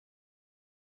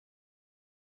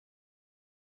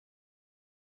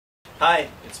Hi,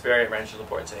 it's Barry at Rancho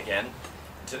Laporte again.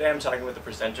 Today I'm talking with the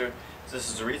presenter.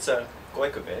 This is Zorica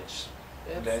Gojkovic.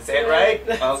 Did I say it right?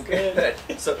 Oh, good.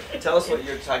 So tell us what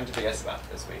you're talking to the guests about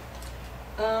this week.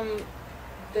 The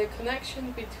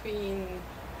connection between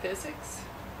physics,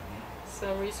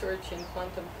 some research in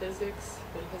quantum physics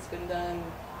that has been done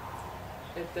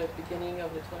at the beginning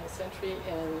of the 20th century,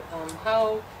 and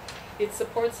how it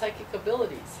supports psychic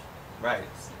abilities. Right.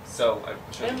 So I'm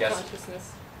sure the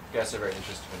consciousness. guests are very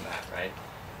interested in that, right?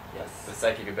 Yes. The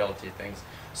psychic ability things.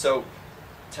 So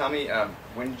tell me,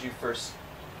 when did you first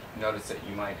notice that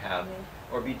you might have,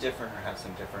 or be different, or have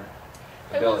some different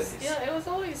abilities? It was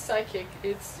always psychic.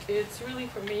 It's really,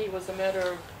 for me, it was a matter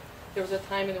of, there was a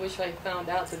time in which I found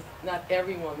out that not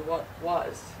everyone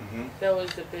was. That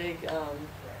was the big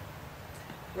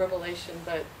revelation.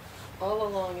 But all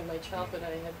along in my childhood,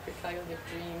 I had precognitive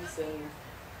dreams,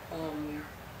 and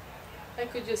I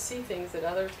could just see things that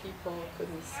other people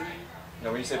couldn't see.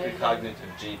 Now, when you say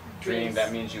precognitive dream,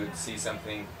 that means you would see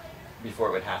something before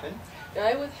it would happen?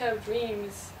 I would have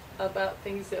dreams about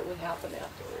things that would happen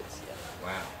afterwards. Yeah.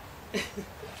 Wow.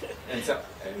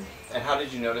 and how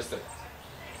did you notice that?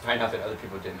 Find out that other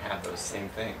people didn't have those same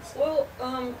things? Well,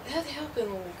 that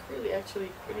happened really,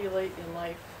 actually, pretty late in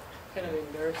life. Kind of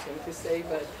embarrassing to say,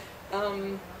 but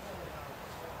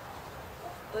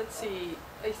let's see.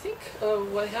 I think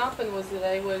what happened was that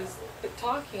I was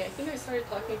talking. I think I started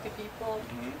talking to people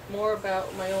more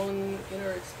about my own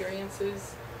inner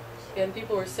experiences, and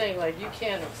people were saying, like, you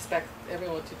can't expect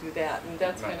everyone to do that, and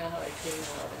that's kind of how I came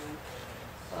out.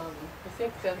 And I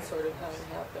think that's sort of how it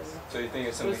happened. So you think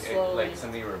it's something like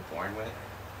something you were born with?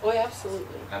 Oh,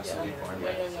 absolutely. Absolutely born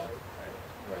with. Yeah.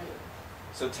 Right.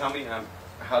 So tell me,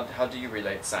 how do you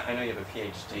relate science? I know you have a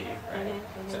PhD, right?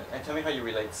 So, and tell me how you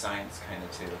relate science kind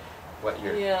of to what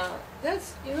you're... Yeah,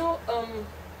 that's,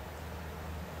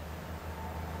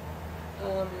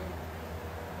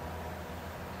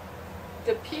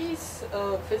 the piece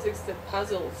of physics that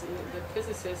puzzles the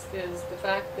physicist is the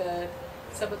fact that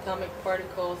subatomic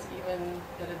particles, even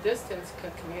at a distance,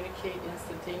 can communicate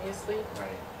instantaneously.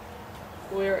 Right.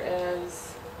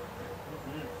 Whereas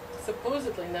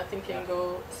supposedly nothing can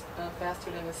go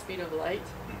faster than the speed of light.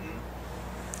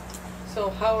 So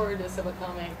how are the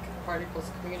subatomic particles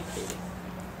communicating?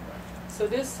 So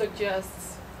this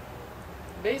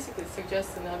basically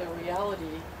suggests another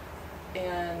reality,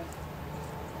 and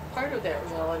part of that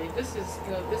reality, this is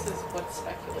what's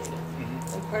speculated,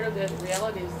 and part of that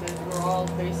reality is that we're all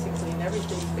basically, and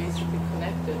everything's basically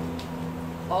connected.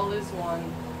 All is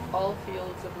one, all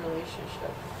fields of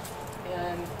relationship.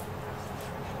 And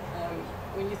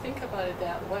when you think about it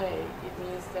that way, it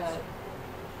means that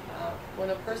when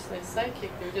a person is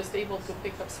psychic, they're just able to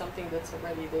pick up something that's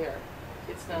already there.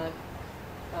 It's not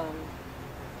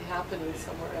happening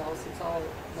somewhere else. It's all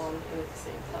one at the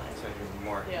same time. So you're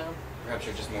more, perhaps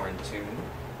you're just more in tune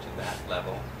to that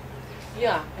level.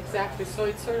 Yeah, exactly. So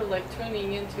it's sort of like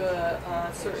tuning into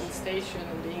a certain station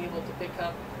and being able to pick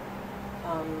up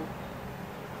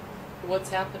what's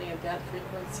happening at that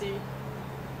frequency.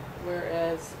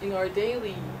 Whereas in our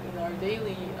daily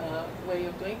way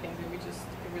of doing things, we just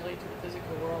relate to the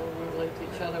physical world. We relate to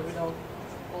each other. We don't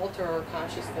alter our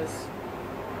consciousness,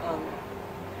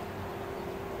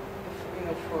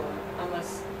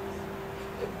 unless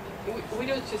we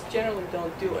don't just generally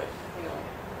don't do it,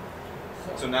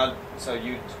 So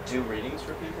you do readings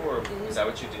for people, or is that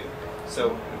what you do? So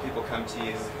when people come to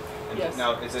you, and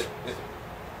now is it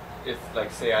if like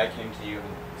say I came to you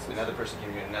and another person came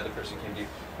to you and another person came to you,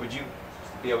 would you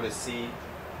be able to see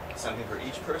something for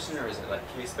each person, or is it like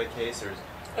case by case, or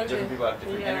different people have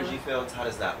different energy fields? How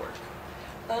does that work?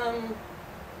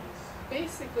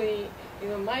 Basically,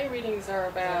 my readings are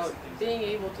about being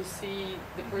able to see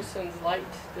the person's light,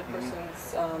 the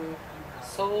person's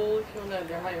soul, if you want to,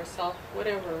 their higher self,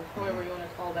 whatever, however you want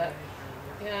to call that.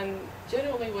 And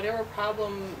generally, whatever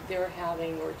problem they're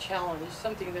having or challenge,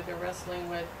 something that they're wrestling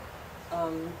with,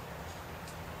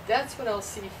 that's what I'll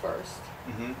see first.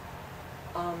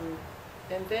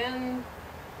 And then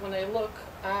when I look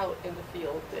out in the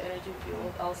field, the energy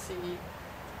field, I'll see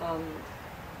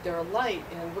their light,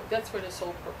 and that's where the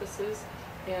soul purpose is.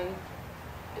 And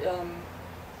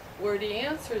where the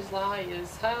answers lie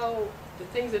is how the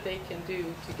things that they can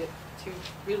do to get to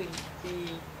really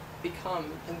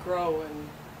become and grow in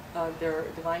their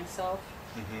divine self.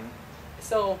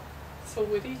 So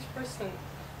with each person,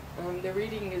 the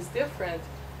reading is different.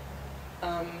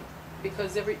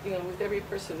 Because with every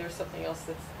person there's something else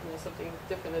that's something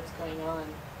different that's going on.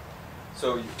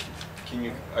 So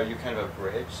are you kind of a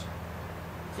bridge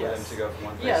for them to go from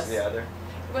one place to the other?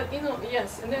 But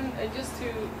yes, and then just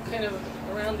to kind of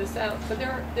round this out, but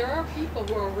there are people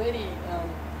who are already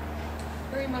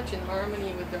very much in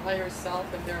harmony with their higher self,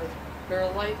 and their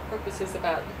life purpose is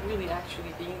about really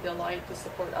actually being the light to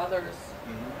support others,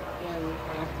 and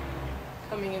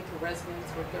coming into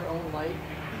resonance with their own light.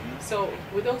 So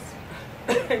with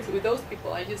those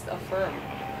people, I just affirm.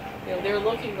 They're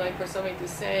looking like for somebody to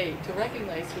say, to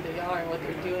recognize who they are and what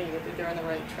they're doing, that they're on the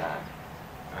right track.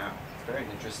 Wow, very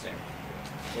interesting.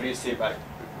 What do you say about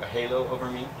a halo over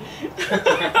me?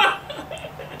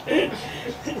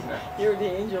 You're the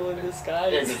angel in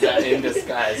disguise. In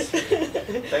disguise.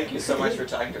 Thank you so much for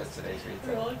talking to us today, Zorica.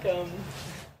 You're welcome.